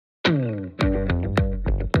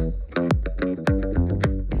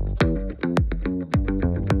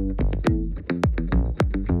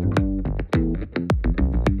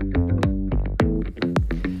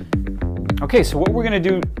Okay, so what we're going to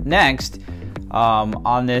do next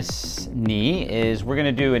on this knee is we're going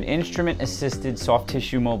to do an instrument-assisted soft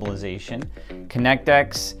tissue mobilization.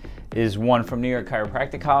 ConnecTX is one from New York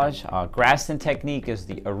Chiropractic College. Graston technique is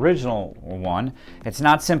the original one. It's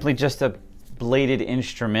not simply just a bladed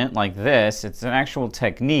instrument like this. It's an actual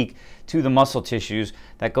technique to the muscle tissues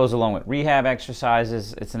that goes along with rehab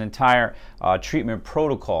exercises. It's an entire treatment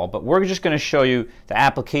protocol, but we're just going to show you the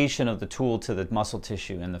application of the tool to the muscle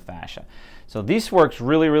tissue and the fascia. So this works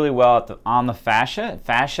really, really well on the fascia.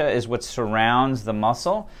 Fascia is what surrounds the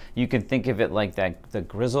muscle. You can think of it like the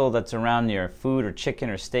grizzle that's around your food or chicken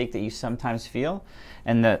or steak that you sometimes feel.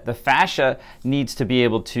 And the fascia needs to be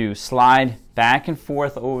able to slide back and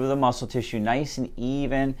forth over the muscle tissue nice and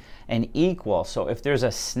even and equal. So if there's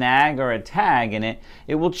a snag or a tag in it,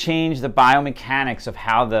 it will change the biomechanics of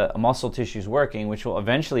how the muscle tissue is working, which will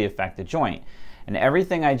eventually affect the joint. And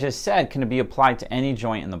everything I just said can be applied to any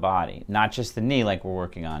joint in the body, not just the knee like we're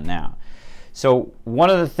working on now. So one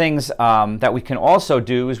of the things that we can also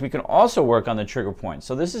do is we can also work on the trigger point.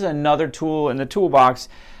 So this is another tool in the toolbox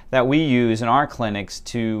that we use in our clinics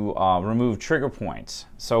to remove trigger points.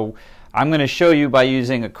 So I'm going to show you by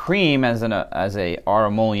using a cream as our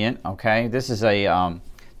emollient. Okay, this is a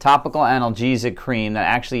topical analgesic cream that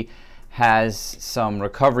actually has some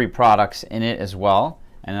recovery products in it as well,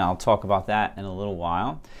 and I'll talk about that in a little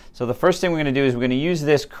while. So the first thing we're going to do is we're going to use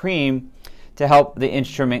this cream to help the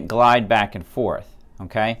instrument glide back and forth.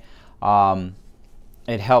 Okay,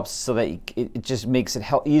 it helps so that it just makes it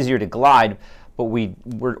easier to glide. But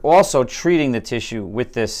we're also treating the tissue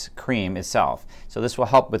with this cream itself. So this will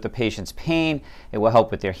help with the patient's pain, it will help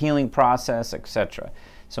with their healing process, etc.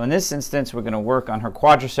 So in this instance, we're going to work on her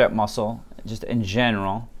quadricep muscle, just in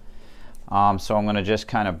general. So I'm going to just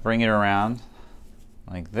kind of bring it around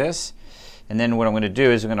like this. And then what I'm going to do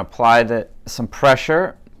is I'm going to apply some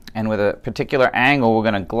pressure, and with a particular angle, we're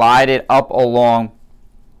going to glide it up along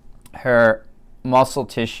her muscle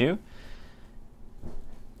tissue.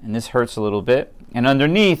 And this hurts a little bit. And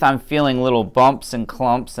underneath, I'm feeling little bumps and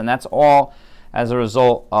clumps, and that's all as a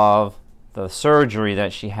result of the surgery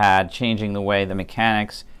that she had, changing the way the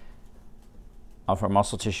mechanics of her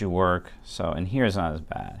muscle tissue work. So in here is not as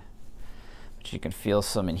bad. But you can feel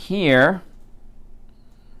some in here.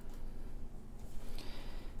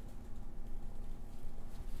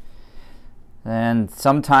 And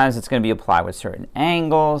sometimes it's going to be applied with certain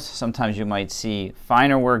angles. Sometimes you might see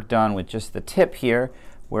finer work done with just the tip here,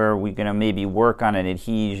 where we're going to maybe work on an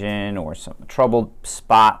adhesion or some troubled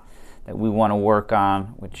spot that we want to work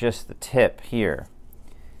on with just the tip here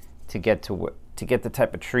to get the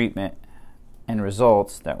type of treatment and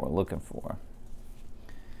results that we're looking for.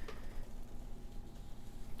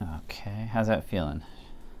 Okay, how's that feeling?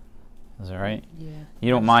 Is that right? Yeah.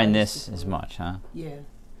 You don't mind this as much, huh? Yeah.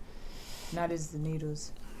 Not as the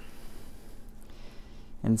needles.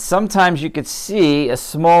 And sometimes you could see a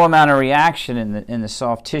small amount of reaction in the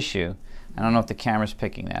soft tissue. I don't know if the camera's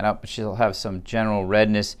picking that up, but she'll have some general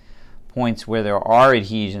redness points where there are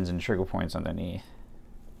adhesions and trigger points underneath.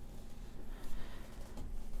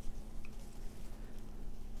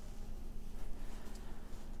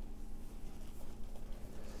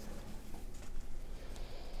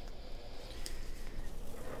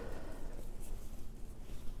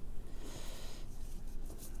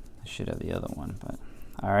 I should have the other one, but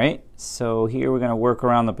all right, so here we're going to work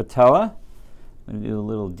around the patella. I'm going to do a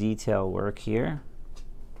little detail work here.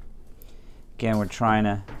 Again, we're trying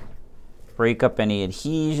to break up any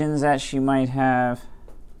adhesions that she might have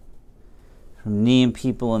from kneeing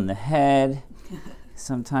people in the head.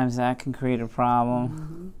 Sometimes that can create a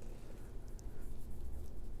problem.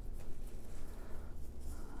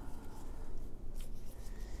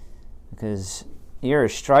 Because you're a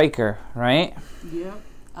striker, right? Yep.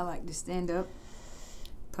 I like to stand up,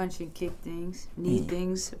 punch and kick things, knee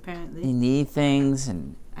things, apparently. You need things,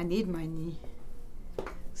 and I need my knee.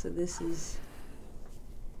 So this is,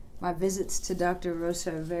 my visits to Dr.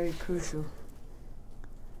 Rosa are very crucial.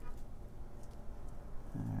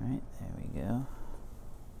 all right, there we go.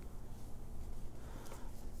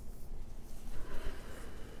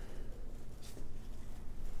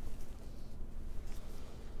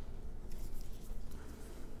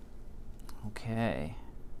 Okay.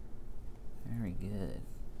 Very good.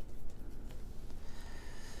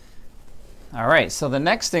 All right, so the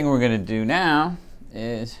next thing we're going to do now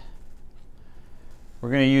is we're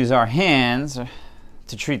going to use our hands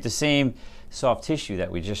to treat the same soft tissue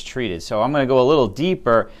that we just treated. So I'm going to go a little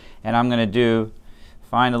deeper, and I'm going to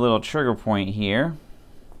find a little trigger point here,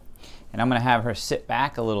 and I'm going to have her sit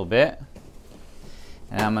back a little bit,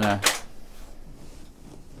 and I'm going to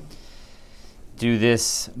do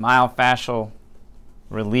this myofascial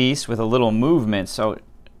release with a little movement. So,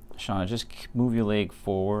 Shana, just move your leg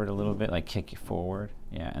forward a little bit, like kick you forward.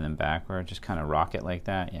 Yeah, and then backward. Just kind of rock it like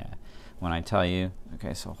that. Yeah. When I tell you,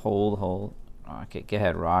 okay, so hold, rock it. Go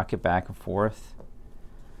ahead, rock it back and forth.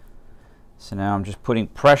 So now I'm just putting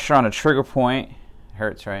pressure on a trigger point. It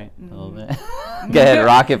hurts, right? A little bit. Go ahead,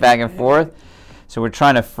 rock it back and forth. So we're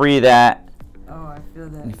trying to free that. Oh, I feel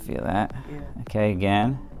that. You feel that? Yeah. Okay,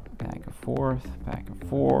 again. Back and forth, back and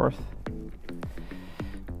forth.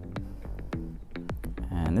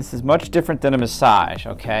 And this is much different than a massage,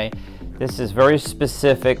 okay? This is very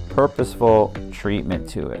specific, purposeful treatment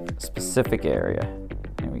to it. Specific area.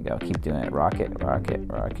 There we go. Keep doing it. Rock it, rock it,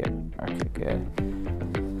 rock it, rock it. Good.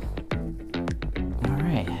 All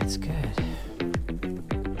right, that's good.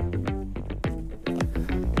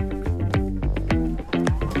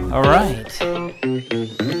 All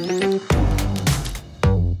right.